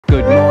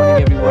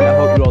Hey everyone, I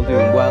hope you're all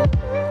doing well,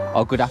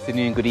 or good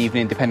afternoon, good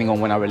evening, depending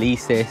on when I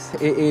release this.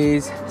 It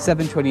is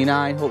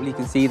 7:29, hopefully you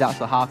can see that,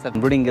 so 7:30.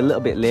 I'm running a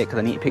little bit late because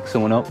I need to pick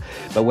someone up,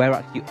 but we're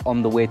actually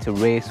on the way to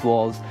Race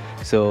Wars.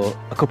 So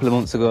a couple of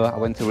months ago I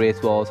went to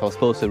Race Wars. I was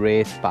supposed to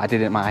race, but I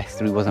didn't. My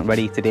S3 wasn't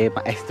ready. Today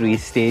my S3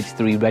 is stage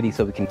 3 ready,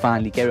 so we can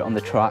finally get it on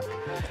the track.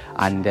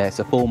 And it's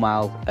a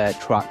 4-mile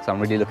track, so I'm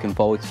really looking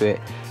forward to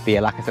it. But yeah,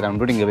 like I said, I'm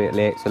running a bit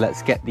late, so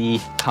let's get the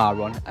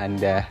car on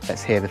and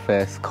let's hear the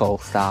first call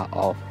start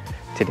of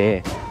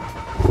today.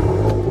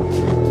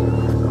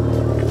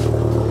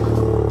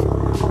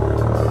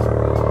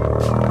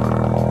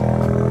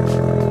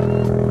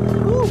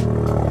 Woo.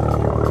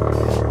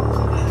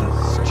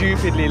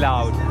 Stupidly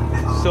loud,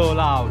 so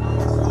loud.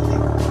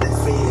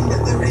 Feeling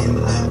that they're in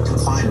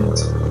confinement.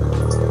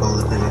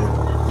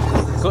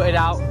 Got it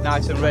out,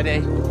 nice and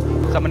ready.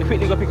 So I'm going to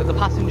quickly go pick up the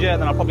passenger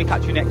and then I'll probably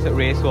catch you next at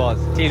Race Wars.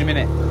 See you in a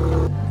minute.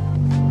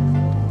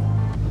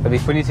 It'd be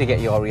funny to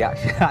get your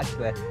reaction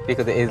actually,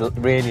 because it is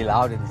really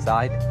loud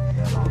inside.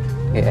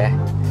 Yeah.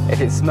 If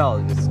it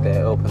smells, just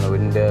open the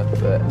window.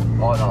 But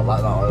Oh no,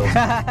 like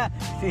that.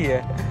 see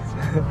ya.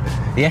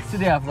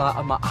 Yesterday I've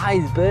like my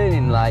eyes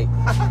burning like.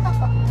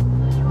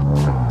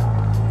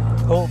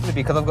 Hopefully,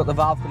 because I've got the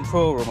valve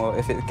control remote,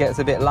 if it gets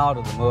a bit loud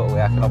on the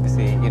motorway, I can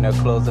obviously, you know,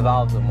 close the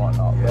valves and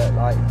whatnot. Yeah. But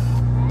like.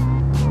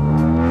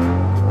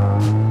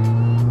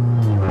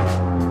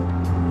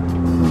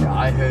 Yeah,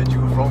 I heard you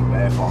from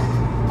there, but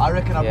I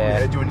reckon I probably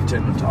heard you when you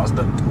turned into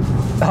husband.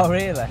 Oh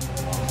really?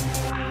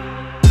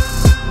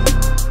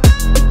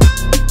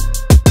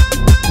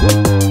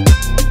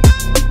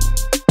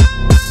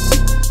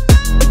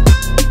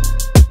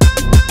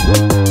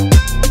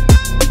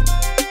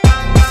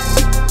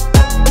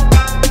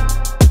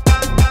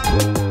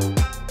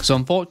 So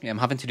unfortunately I'm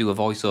having to do a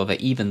voiceover,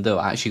 even though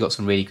I actually got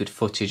some really good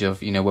footage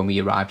of, you know, when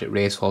we arrived at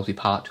Race Wars, we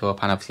parked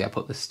up and obviously I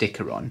put the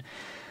sticker on.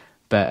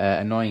 But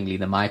annoyingly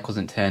the mic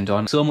wasn't turned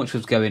on. So much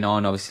was going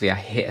on, obviously I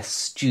hit a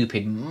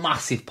stupid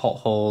massive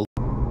pothole.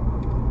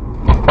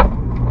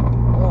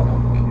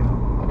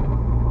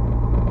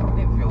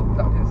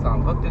 That didn't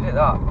sound good, did it,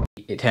 that?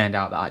 It turned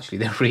out that actually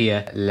the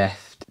rear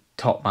left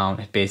top mount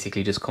had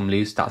basically just come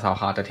loose. That's how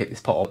hard I'd hit this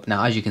pot up.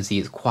 Now as you can see,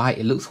 it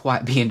looks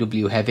quite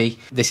BMW heavy.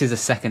 This is the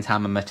second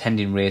time I'm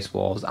attending Race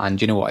Wars,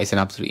 and you know what, it's an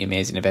absolutely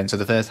amazing event. So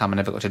the first time I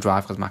never got to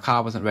drive because my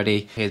car wasn't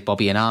ready. Here's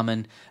Bobby and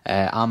Armin.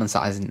 Armin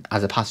sat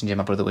as a passenger,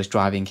 my brother was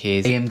driving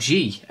his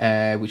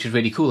AMG, which was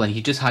really cool, and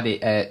he just had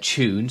it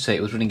tuned, so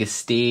it was running a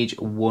stage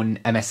 1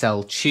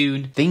 MSL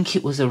tune. I think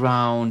it was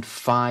around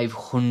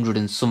 500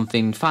 and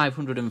something,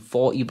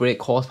 540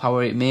 brake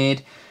horsepower it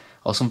made,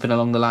 or something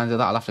along the lines of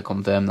that. I'll have to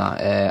confirm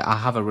that. I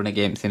have a run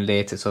against him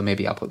later, so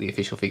maybe I'll put the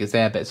official figures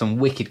there, but some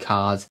wicked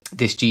cars.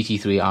 This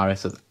GT3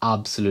 RS was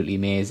absolutely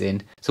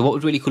amazing. So what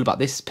was really cool about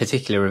this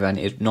particular event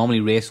is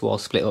normally Race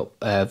Wars split up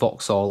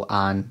Vauxhall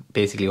and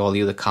basically all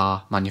the other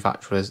car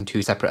manufacturers in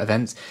 2 separate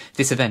events.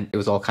 This event, it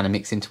was all kind of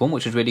mixed into one,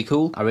 which was really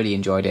cool. I really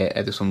enjoyed it.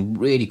 There's some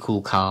really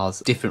cool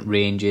cars, different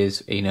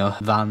ranges, you know,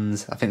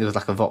 vans. I think there was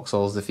like a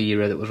Vauxhall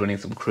Zafira that was running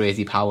some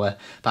crazy power.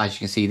 But as you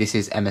can see, this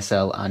is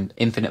MSL and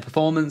Infinite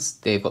Performance.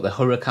 They've got the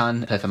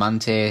Huracan,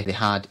 Performante. They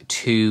had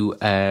 2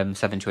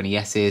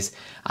 720Ss.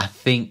 I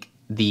think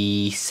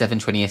the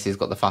 720S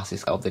got the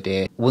fastest of the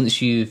day.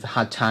 Once you've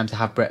had time to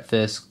have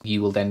breakfast,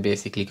 you will then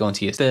basically go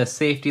into your first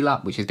safety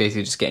lap, which is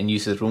basically just getting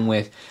used to the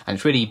runway. And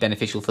it's really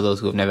beneficial for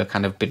those who have never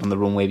kind of been on the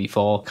runway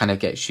before. Kind of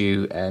gets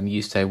you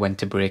used to when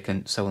to brake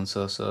and so and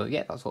so. So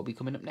yeah, that's what will be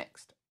coming up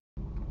next.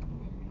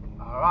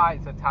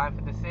 Alright, so time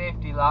for the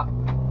safety lap.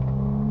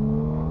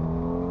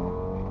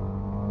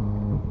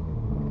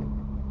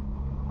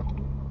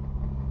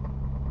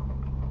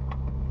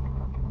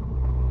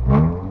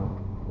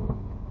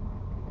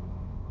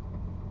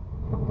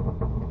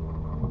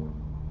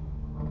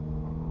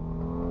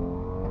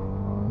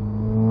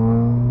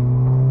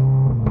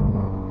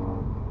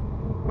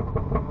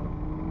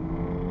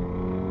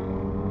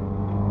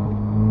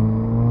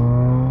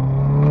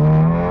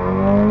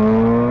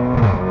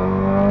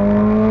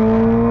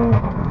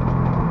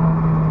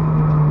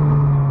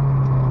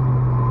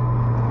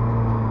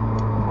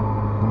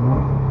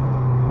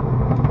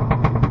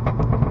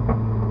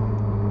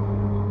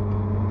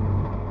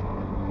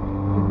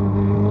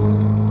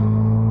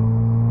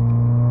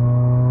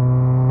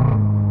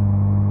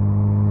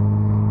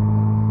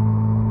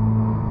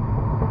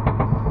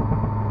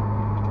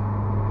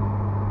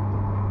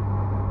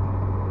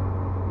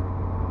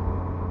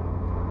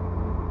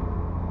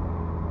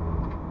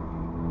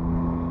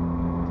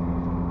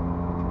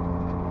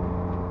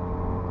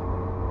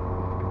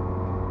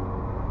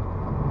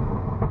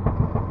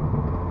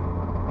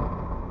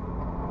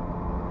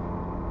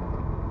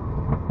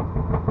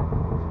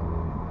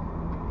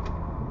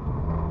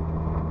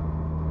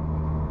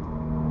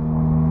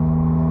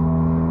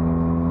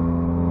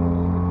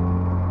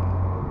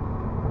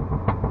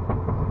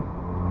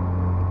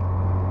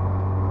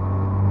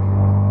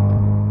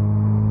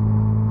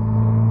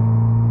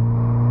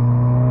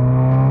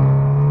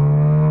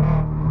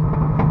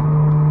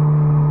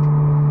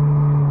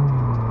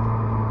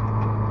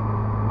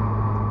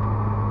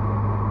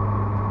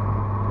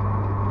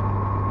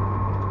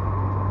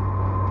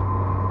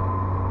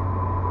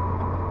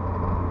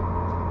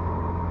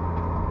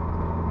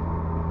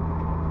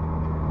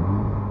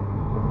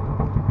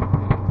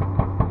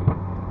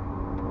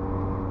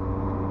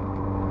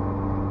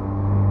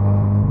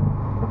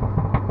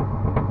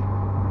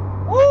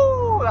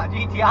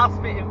 GTR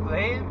spitting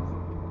flames.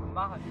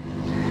 Man.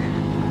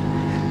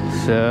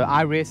 So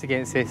I raced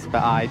against this,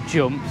 but I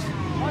jumped.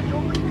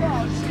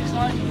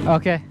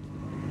 Okay.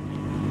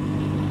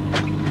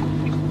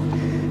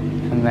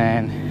 And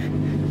then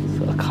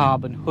sort of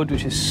carbon hood,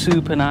 which is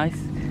super nice.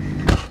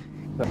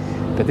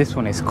 But this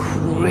one is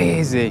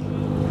crazy.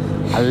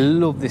 I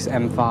love this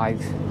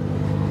M5.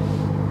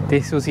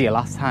 This was here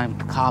last time.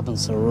 Carbon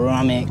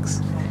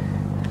ceramics.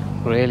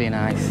 Really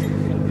nice.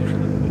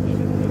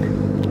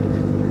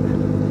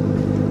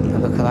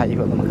 And look at that, you've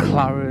got the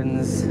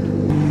McLarens.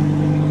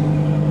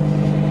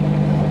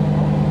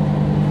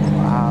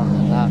 Wow,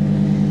 look at that.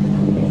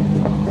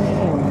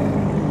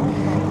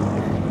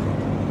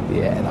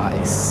 Yeah, that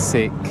is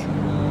sick.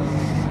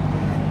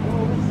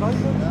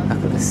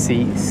 Look at the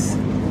seats.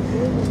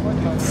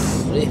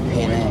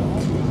 Flipping it.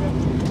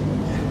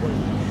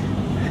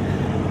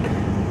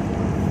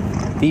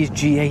 These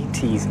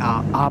G80s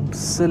are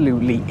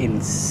absolutely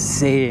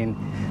insane.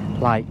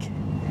 Like,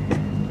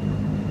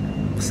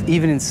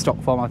 even in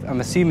stock form, I'm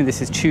assuming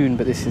this is tuned,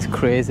 but this is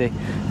crazy.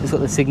 It's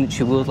got the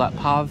signature wheels like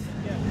Pav.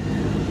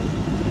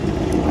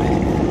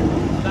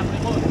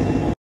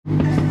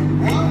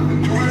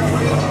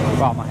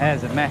 Wow, my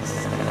hair's a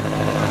mess.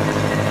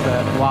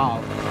 But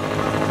wow,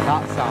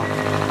 that sounds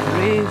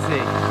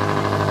crazy.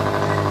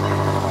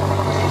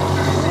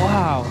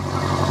 Wow.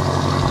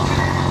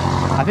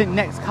 I think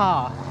next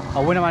car,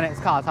 or one of my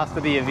next cars, has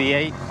to be a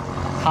V8.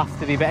 Has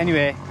to be. But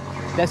anyway,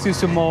 let's do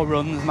some more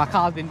runs. My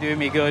car's been doing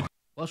me good.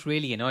 What's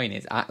really annoying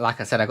is,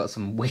 like I said, I got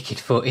some wicked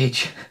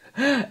footage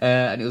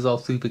and it was all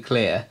super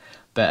clear,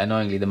 but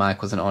annoyingly the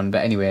mic wasn't on.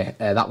 But anyway,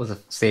 that was a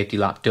safety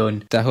lap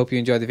done. So I hope you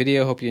enjoyed the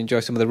video. Hope you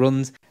enjoyed some of the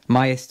runs.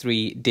 My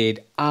S3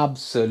 did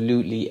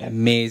absolutely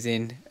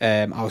amazing.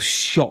 I was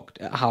shocked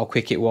at how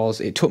quick it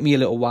was. It took me a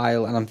little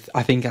while, and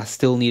I think I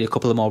still need a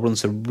couple of more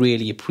runs to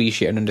really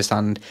appreciate and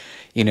understand,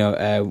 you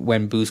know,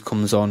 when boost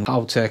comes on,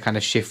 how to kind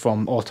of shift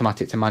from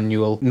automatic to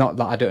manual. Not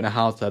that I don't know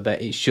how to,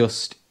 but it's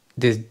just,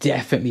 there's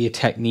definitely a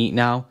technique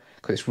now,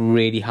 because it's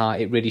really hard.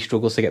 It really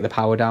struggles to get the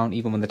power down,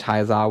 even when the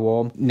tyres are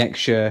warm.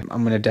 Next year,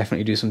 I'm going to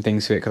definitely do some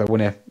things to it, because I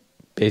want to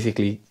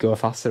basically go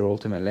faster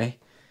ultimately.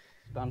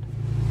 Band.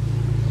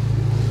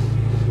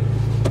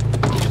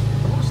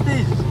 What's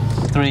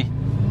this? 3.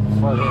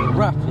 Well,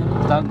 rapid.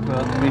 Thanks, bro. I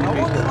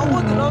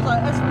was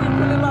like, S3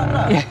 really like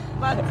that. Yeah.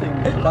 Mad thing.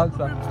 Thanks,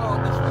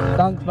 man.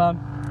 Thanks,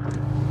 man.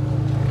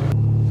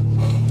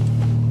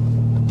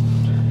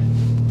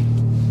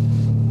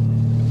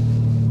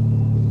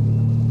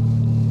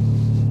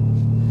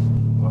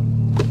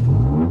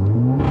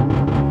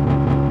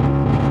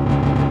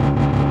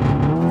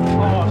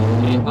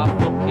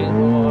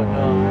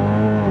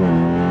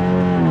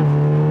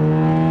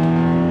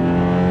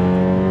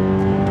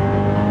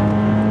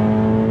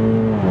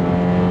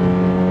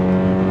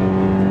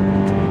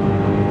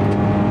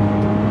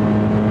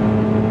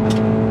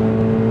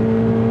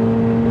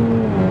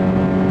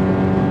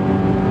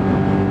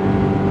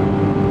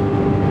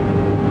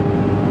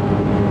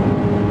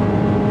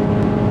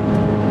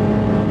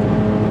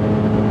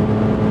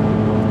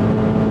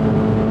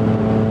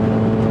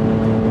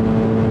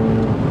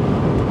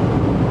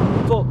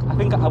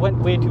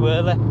 Way too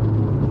early.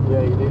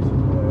 Yeah, you did.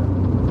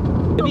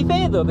 Yeah. To be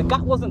fair though, the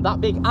gap wasn't that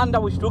big, and I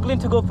was struggling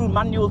to go through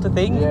manual to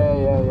things.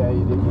 Yeah,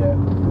 you did,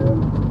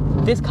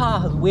 yeah. This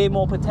car has way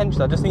more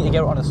potential. I just need to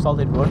get it on a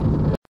solid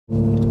run.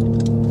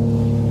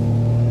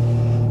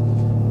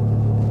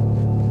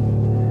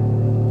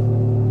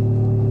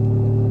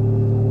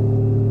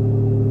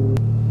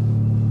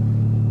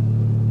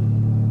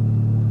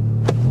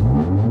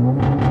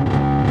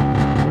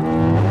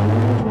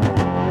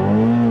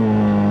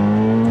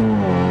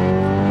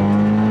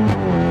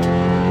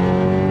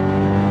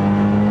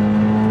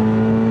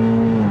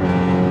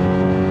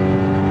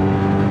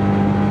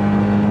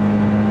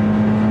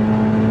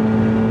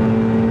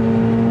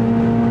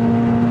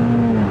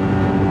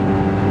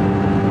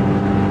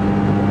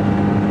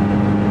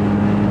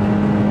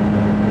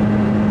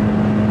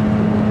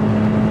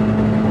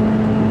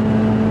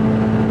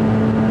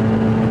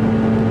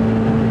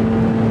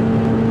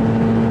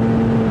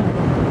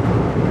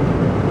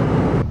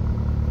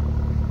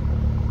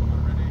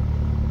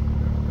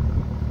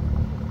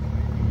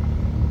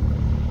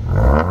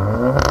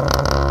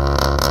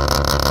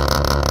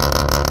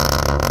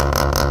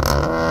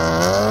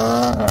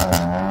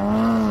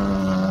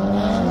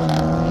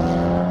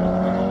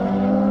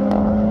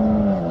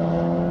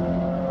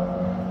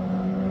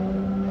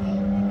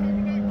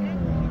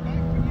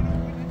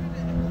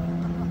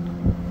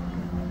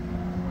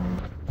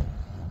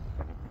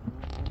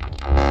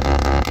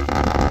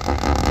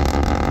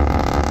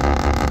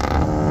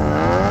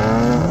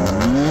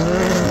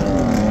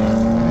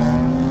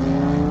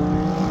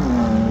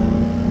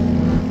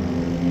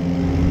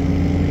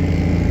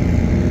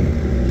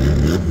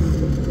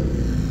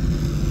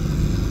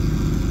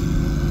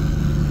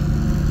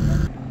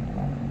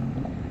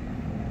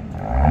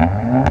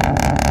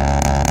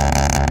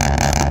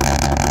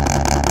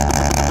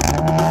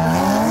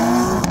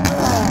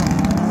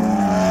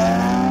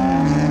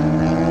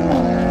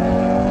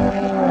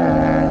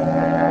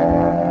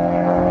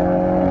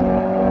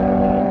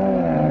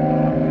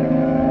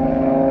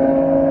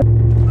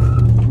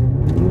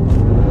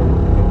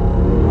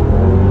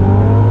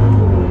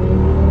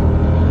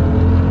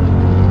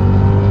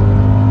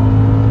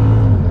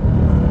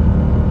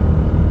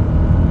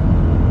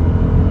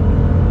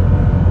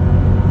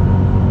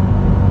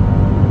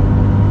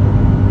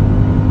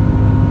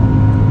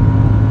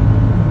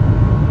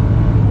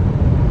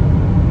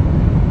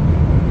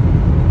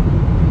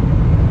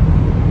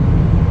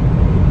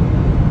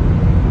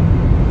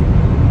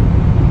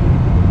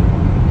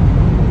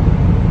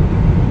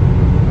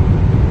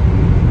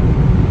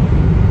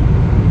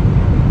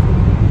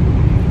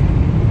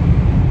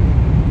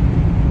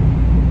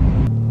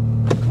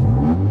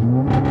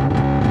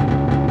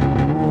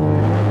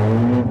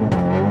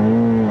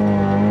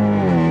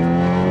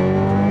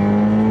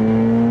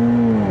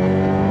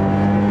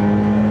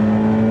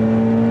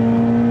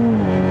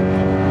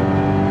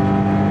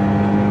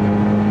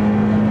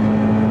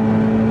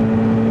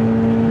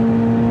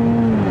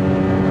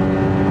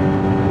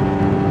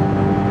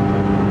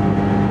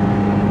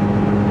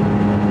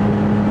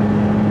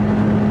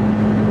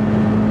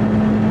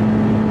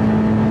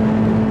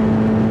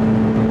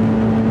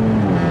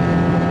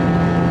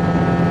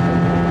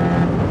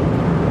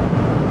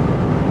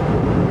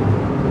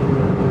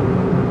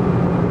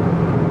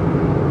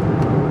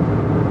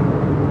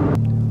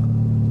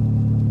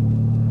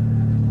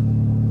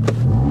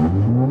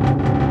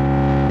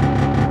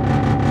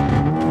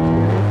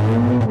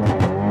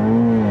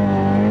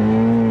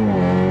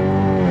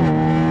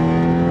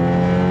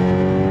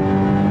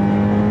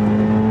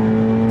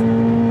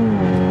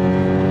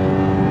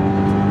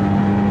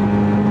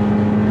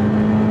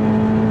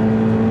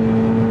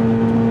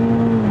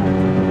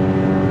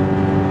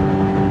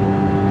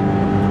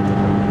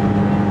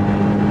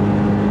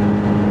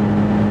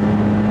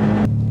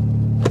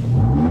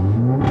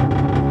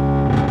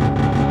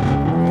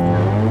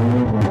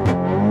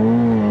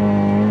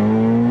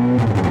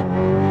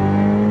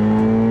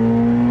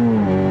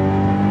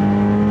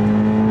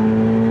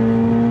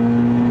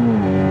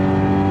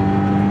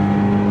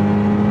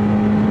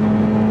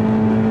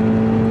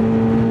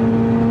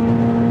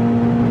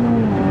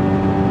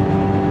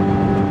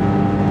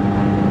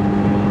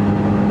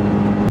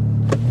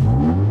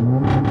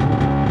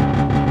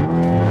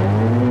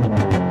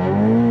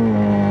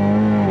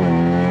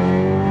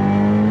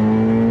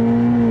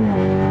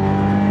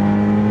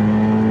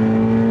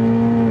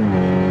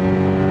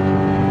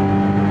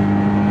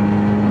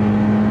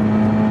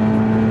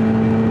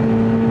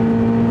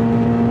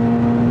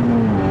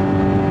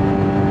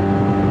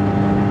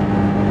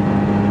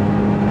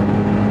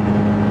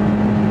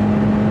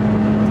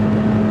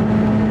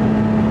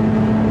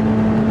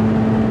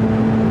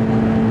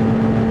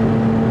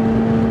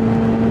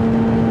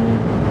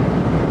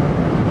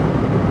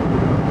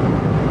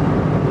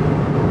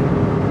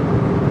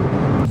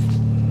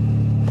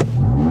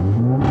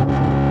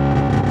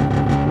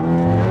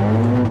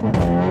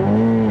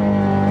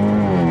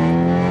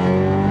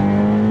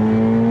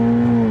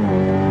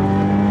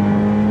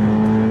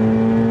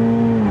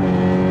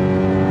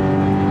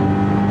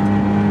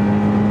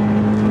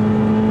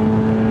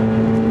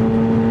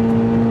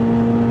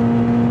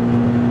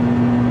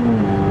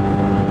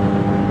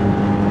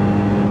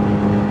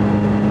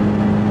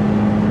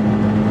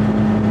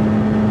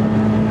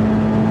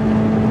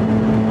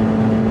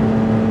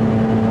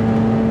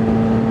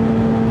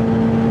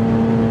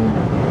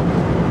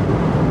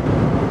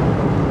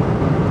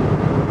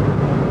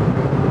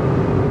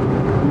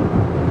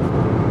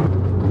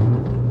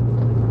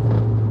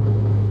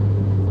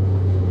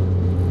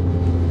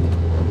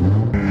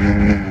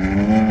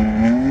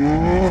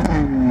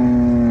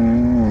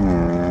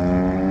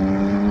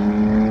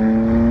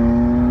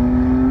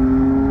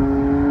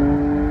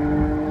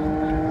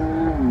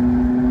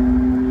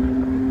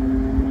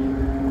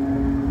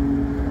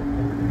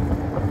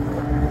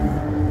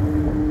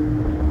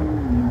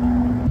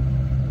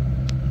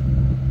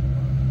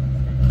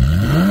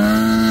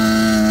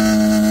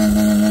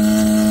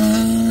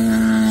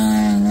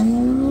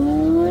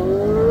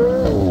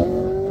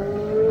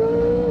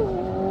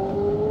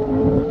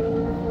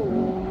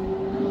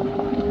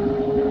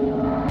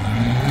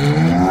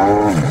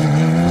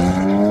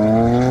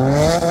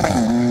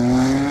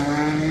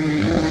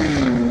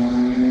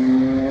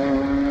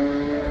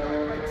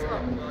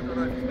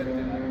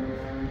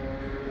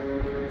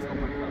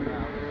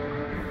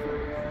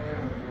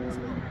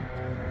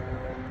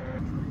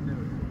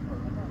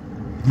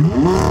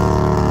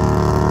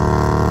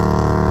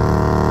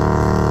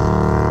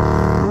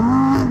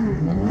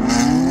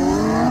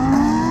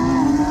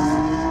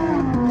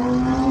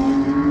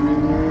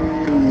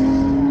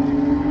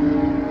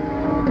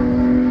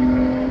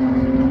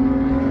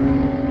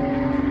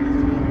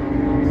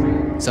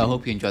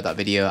 enjoyed that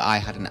video. I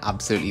had an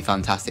absolutely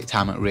fantastic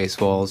time at Race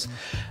Wars.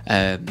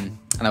 And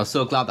I was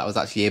so glad that I was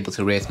actually able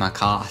to race my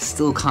car. I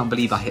still can't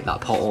believe I hit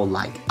that pothole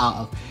like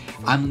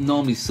I'm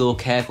normally so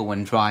careful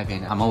when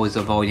driving. I'm always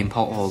avoiding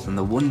potholes, and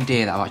the one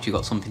day that I've actually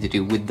got something to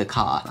do with the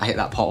car, I hit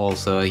that pothole.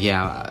 So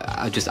yeah,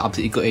 I just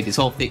absolutely gutted. It's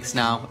all fixed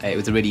now. It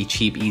was a really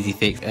cheap, easy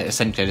fix.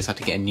 Essentially, I just had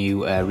to get a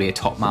new rear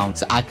top mount.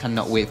 So I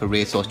cannot wait for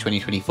Race Wars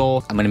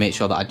 2024. I'm going to make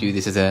sure that I do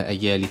this as a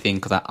yearly thing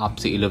because I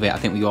absolutely love it. I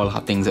think we all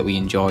have things that we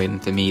enjoy,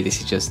 and for me,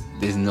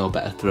 there's no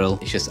better thrill.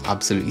 It's just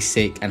absolutely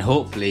sick. And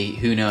hopefully,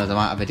 who knows, I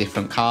might have a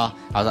different car.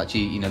 I was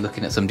actually,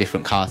 looking at some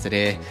different cars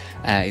today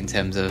in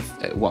terms of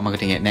what am I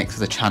going to get next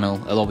for the channel.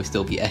 It'll always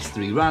still be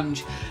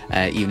S3Ranj,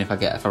 even if I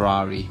get a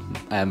Ferrari,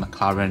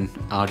 McLaren,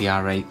 Audi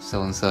R8,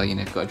 so and so,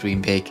 got a dream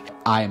big.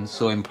 I am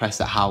so impressed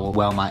at how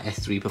well my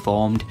S3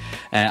 performed.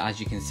 As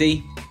you can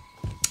see,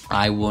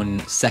 I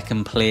won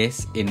 2nd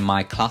place in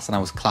my class, and I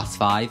was class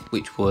 5,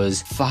 which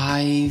was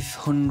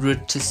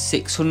 500 to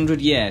 600,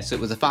 yeah, so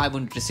it was a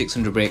 500 to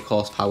 600 brake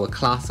horsepower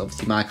class.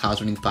 Obviously my car's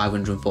running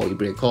 540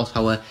 brake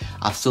horsepower.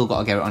 I've still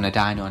got to get it on a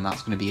dyno, and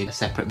that's going to be a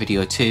separate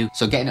video too.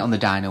 So getting it on the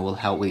dyno will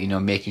help with,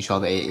 making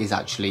sure that it is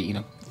actually,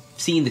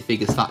 seeing the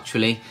figures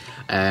factually,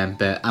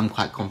 but I'm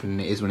quite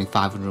confident it is running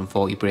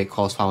 540 brake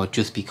horsepower,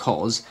 just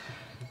because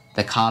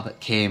the car that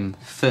came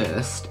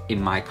first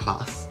in my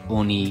class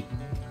only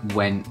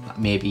went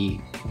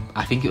maybe,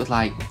 I think it was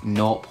like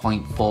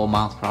 0.4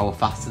 miles per hour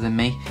faster than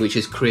me, which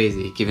is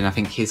crazy given I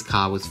think his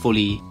car was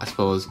fully, I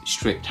suppose,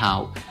 stripped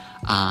out,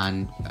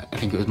 and I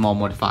think it was more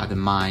modified than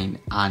mine,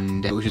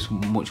 and it was just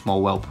much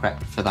more well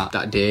prepped for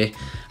that day.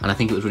 And I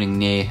think it was running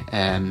near,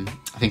 I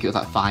think it was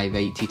like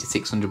 580 to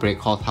 600 brake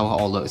horsepower,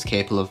 although it was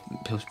capable of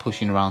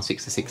pushing around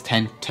 6 to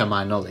 610 to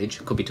my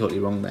knowledge. Could be totally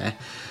wrong there.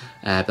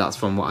 But that's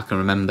from what I can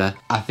remember.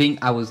 I think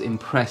I was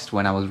impressed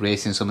when I was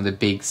racing some of the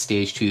big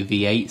Stage 2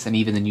 V8s, and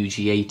even the new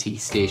G80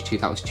 Stage 2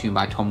 that was tuned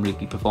by Tom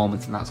Wrigley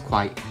Performance, and that's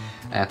quite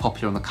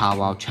popular on the Car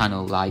Wow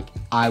channel. Like,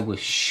 I was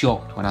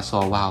shocked when I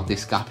saw, wow,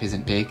 this gap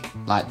isn't big.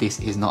 Like, this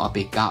is not a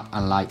big gap,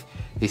 and like,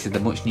 this is a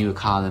much newer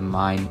car than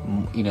mine.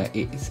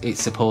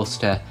 It's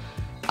supposed to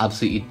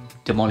absolutely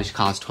demolish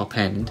cars top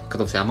end,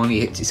 because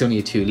obviously it's only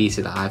a 2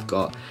 litre that I've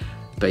got.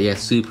 But yeah,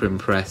 super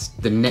impressed.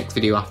 The next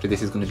video after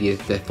this is going to be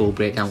the full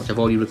breakdown, which I've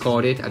already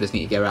recorded. I just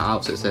need to get it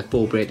out. So it's a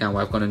full breakdown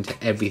where I've gone into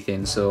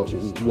everything. So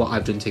what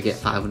I've done to get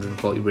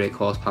 540 brake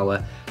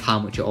horsepower, how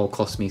much it all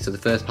cost me. So the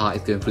first part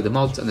is going through the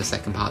mods, and the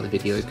second part of the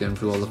video is going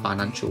through all the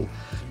financial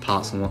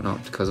parts and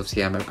whatnot. Because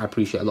obviously I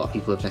appreciate a lot of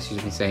people have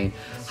messaged me saying,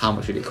 how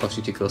much would it cost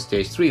you to go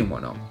Stage 3 and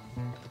whatnot.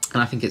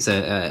 And I think it's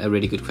a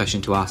really good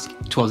question to ask.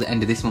 Towards the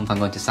end of this month, I'm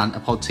going to Santa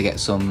Pod to get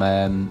some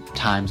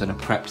times on a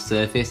prepped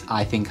surface.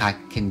 I think I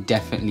can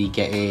definitely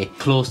get a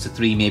close to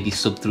 3, maybe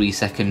sub 3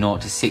 second 0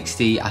 to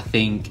 60. I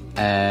think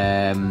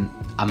I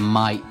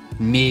might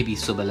maybe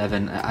sub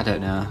 11, I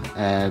don't know,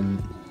 a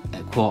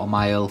quarter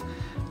mile.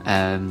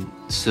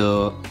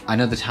 So I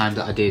know the times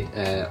that I did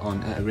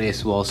on a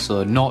Race Wars,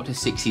 so 0 to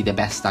 60, the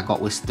best I got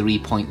was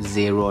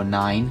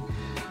 3.09.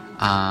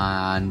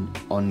 And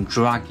on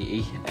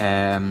Draggy,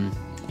 I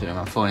don't know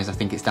where my phone is, I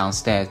think it's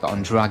downstairs, but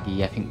on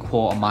Draggy, I think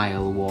quarter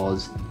mile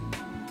was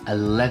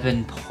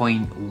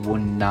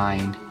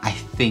 11.19, I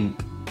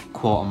think,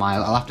 quarter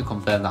mile. I'll have to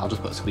confirm that. I'll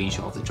just put a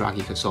screenshot of the Draggy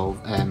because it's all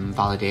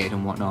validated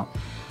and whatnot.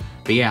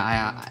 But yeah,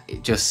 I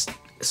just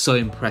so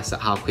impressed at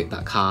how quick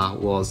that car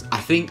was. I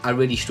think I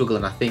really struggle,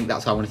 and I think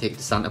that's why I want to take it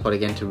to Santa Pod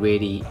again, to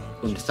really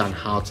understand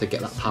how to get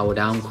that power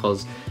down,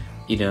 because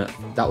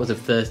that was the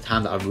first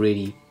time that I've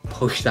really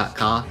pushed that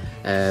car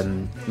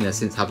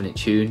since having it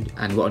tuned,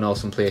 and what an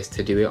awesome place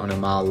to do it on a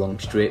mile-long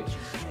strip.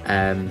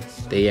 But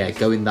yeah,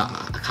 going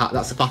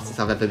that's the fastest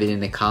I've ever been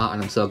in a car,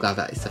 and I'm so glad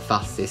that it's the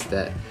fastest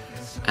that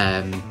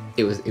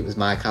it was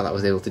my car that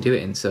was able to do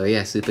it in. So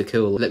yeah, super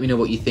cool. Let me know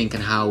what you think,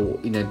 and how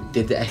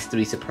did the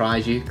S3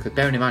 surprise you? Because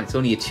bearing in mind it's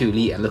only a 2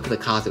 litre, and look at the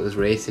cars it was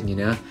racing.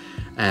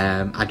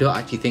 I don't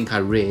actually think I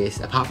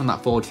raced, apart from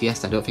that Ford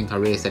Fiesta, I don't think I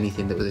raced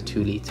anything that was a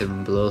 2 litre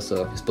and below.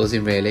 So it's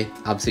buzzing, really,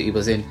 absolutely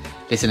buzzing.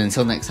 Listen,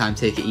 until next time,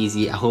 take it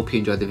easy. I hope you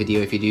enjoyed the video.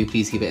 If you do,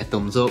 please give it a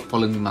thumbs up,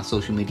 follow me on my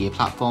social media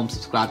platforms,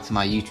 subscribe to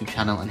my YouTube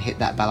channel, and hit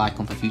that bell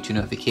icon for future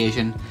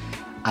notification.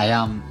 I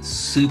am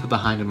super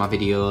behind on my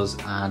videos,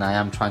 and I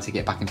am trying to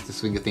get back into the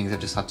swing of things.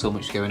 I've just had so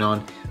much going on.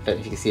 I don't know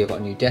if you can see, I've got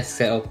a new desk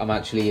set up. I'm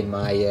actually in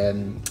my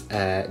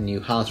new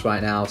house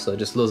right now, so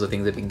just loads of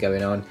things have been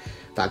going on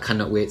that I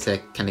cannot wait to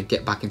kind of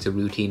get back into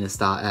routine and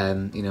start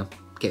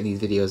getting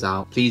these videos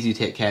out. Please do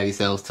take care of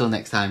yourselves. Till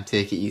next time,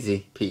 take it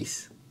easy.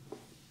 Peace.